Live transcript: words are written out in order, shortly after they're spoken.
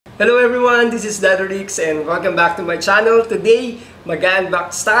Hello everyone, this is dadaricks and welcome back to my channel. Today,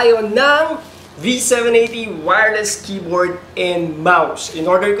 mag-unbox tayo ng V780 wireless keyboard and mouse.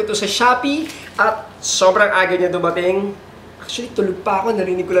 In-order ko to sa Shopee at sobrang aga niya dumating. Actually, tulog pa ako,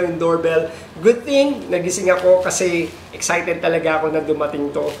 narinig ko lang yung doorbell. Good thing, nagising ako kasi excited talaga ako na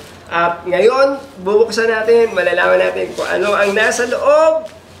dumating to. At ngayon, bubuksan natin, malalaman natin kung ano ang nasa loob.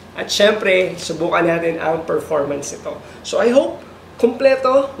 At syempre, subukan natin ang performance nito. So I hope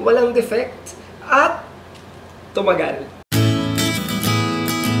kumpleto, walang defect, at tumagal.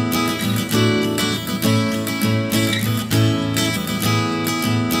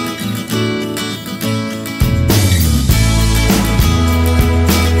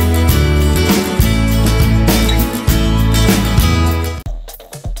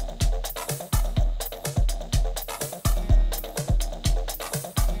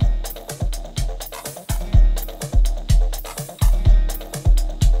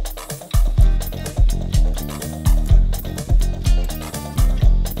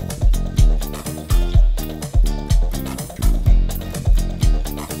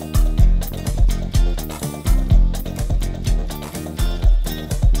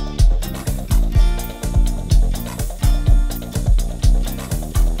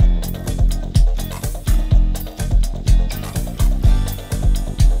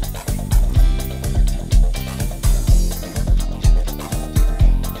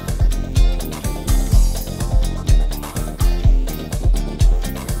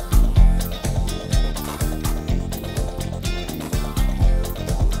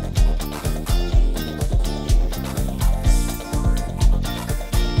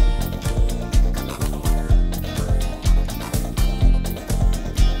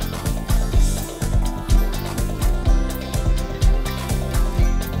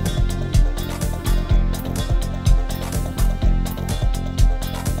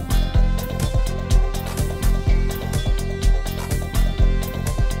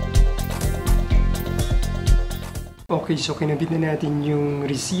 Okay, so kinabit na natin yung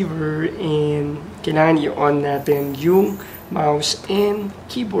receiver and kailangan i-on natin yung mouse and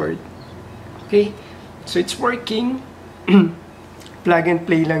keyboard. Okay, so it's working. Plug and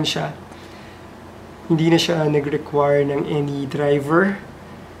play lang siya. Hindi na siya nag-require ng any driver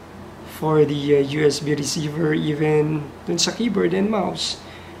for the USB receiver, even dun sa keyboard and mouse.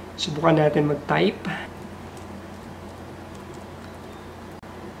 Subukan natin mag-type.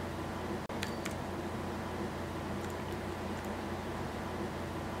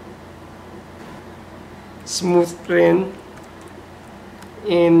 Smooth rin,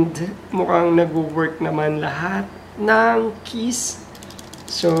 and mukhang nag-work naman lahat ng keys,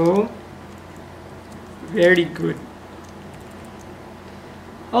 so very good.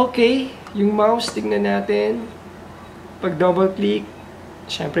 Okay, yung mouse tignan natin. Pag double click,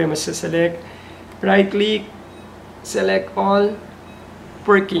 syempre masa-select, right click, select all,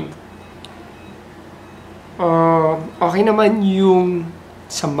 working. Okay naman yung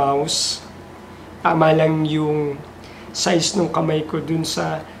sa mouse. Tama lang yung size ng kamay ko dun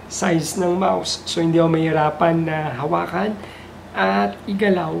sa size ng mouse. So, hindi ako mahirapan na hawakan at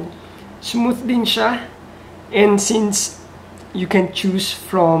igalaw. Smooth din siya. And since you can choose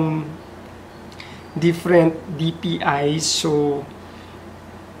from different DPIs, so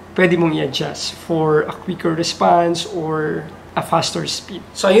pwede mong i-adjust for a quicker response or a faster speed.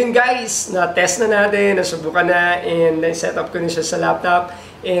 So, ayun guys, na-test na natin, nasubukan na, and na-set up ko na siya sa laptop.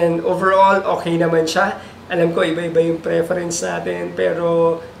 And overall, okay naman siya. Alam ko, iba-iba yung preference natin.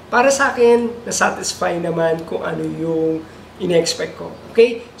 Pero para sa akin, na-satisfy naman kung ano yung in-expect ko.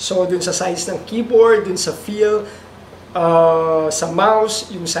 Okay? So, dun sa size ng keyboard, dun sa feel, sa mouse,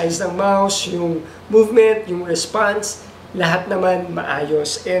 yung size ng mouse, yung movement, yung response, lahat naman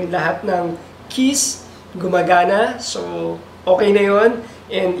maayos. And lahat ng keys, gumagana. So, okay na yon.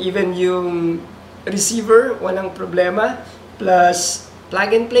 And even yung receiver, walang problema. Plus,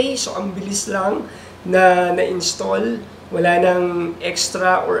 plug and play, so ang bilis lang na na-install, wala nang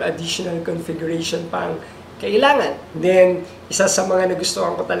extra or additional configuration pang kailangan. Then, isa sa mga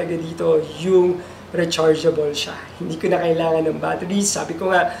nagustuhan ko talaga dito, yung rechargeable siya. Hindi ko na kailangan ng batteries. Sabi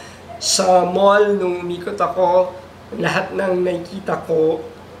ko nga, sa mall, nung umikot ako, lahat ng nakikita ko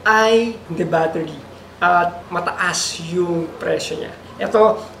ay the battery. At mataas yung presyo niya.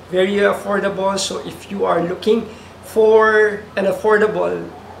 Ito, very affordable. So, if you are looking for an affordable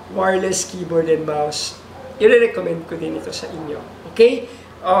wireless keyboard and mouse, i-recommend ko din ito sa inyo. Okay?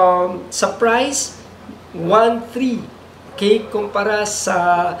 Sa price, 1,300. Okay? Kumpara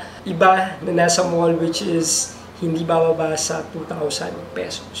sa iba na nasa mall, which is hindi bababa sa 2,000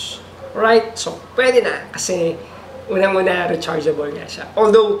 pesos. Alright? So, pwede na. Kasi unang-una, rechargeable nga siya.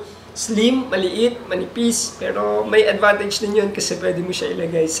 Although, slim, maliit, manipis, pero may advantage din yun kasi pwede mo siya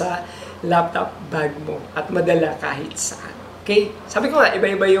ilagay sa laptop bag mo at madala kahit saan. Okay? Sabi ko nga,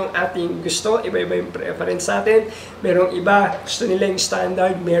 iba-iba yung ating gusto, iba-iba yung preference natin. Merong iba, gusto nila yung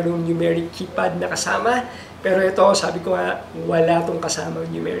standard, merong numeric keypad na kasama. Pero ito, sabi ko nga, wala tong kasamang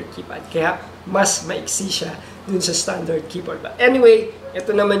numeric keypad. Kaya, mas maiksi siya dun sa standard keyboard. But anyway,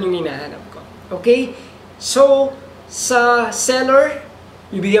 ito naman yung hinahanap ko. Okay? So, sa seller,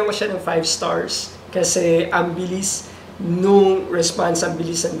 bibigyan ko siya ng 5 stars kasi ang bilis nung response, ang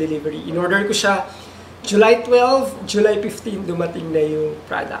bilis ng delivery. In-order ko siya July 12, July 15 dumating na yung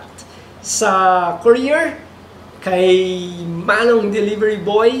product. Sa courier, kay Manong Delivery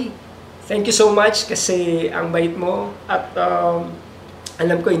Boy, thank you so much kasi ang bait mo at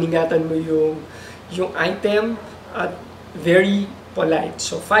alam ko iningatan mo yung item at very polite.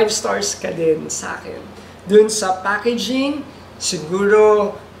 So 5 stars ka din sa akin. Dun sa packaging,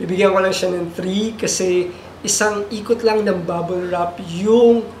 siguro bibigyan ko lang siya ng 3 kasi isang ikot lang ng bubble wrap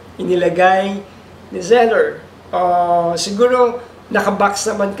yung inilagay ni seller. Siguro nakabox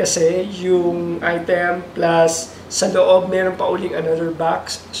naman kasi yung item plus sa loob meron pa uling another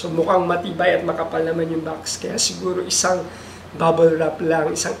box. So mukhang matibay at makapal naman yung box. Kaya siguro isang bubble wrap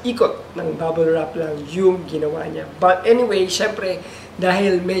lang, isang ikot ng bubble wrap lang yung ginawa niya. But anyway, syempre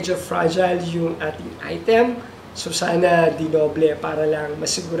dahil medyo fragile yung ating item, so sana dinoble para lang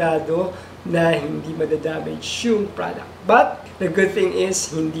masigurado na hindi madadamage yung product. But the good thing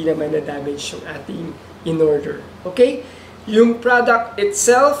is, hindi naman na-damage yung ating in-order. Okay? Yung product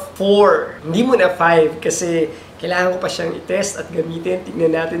itself, 4. Hindi mo na 5 kasi kailangan ko pa siyang i-test at gamitin.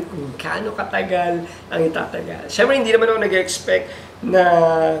 Tignan natin kung gaano katagal ang itatagal. Siyempre, hindi naman ako nag-expect na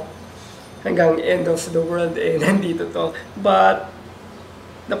hanggang end of the world nandito to. But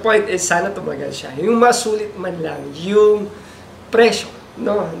the point is, sana tumagal siya. Yung masulit man lang, yung presyo,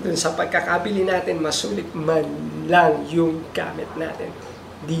 no, dun sa pagkakabili natin, masulit man lang yung gamit natin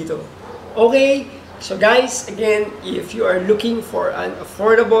dito. Okay, so guys, again, if you are looking for an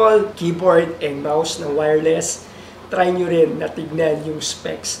affordable keyboard and mouse na wireless, try nyo rin na tignan yung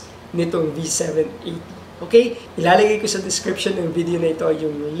specs nitong V780. Okay, ilalagay ko sa description ng video na ito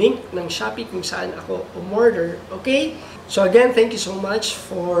yung link ng Shopee kung saan ako umorder. Okay? So again, thank you so much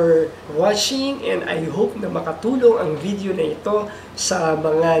for watching and I hope na makatulong ang video na ito sa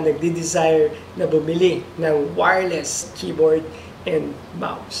mga nagde-desire na bumili ng wireless keyboard and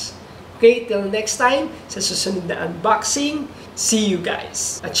mouse. Okay, till next time, sa susunod na unboxing, see you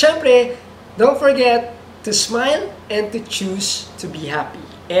guys. At syempre, don't forget to smile and to choose to be happy.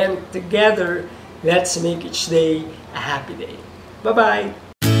 And together, let's make each day a happy day. Bye-bye!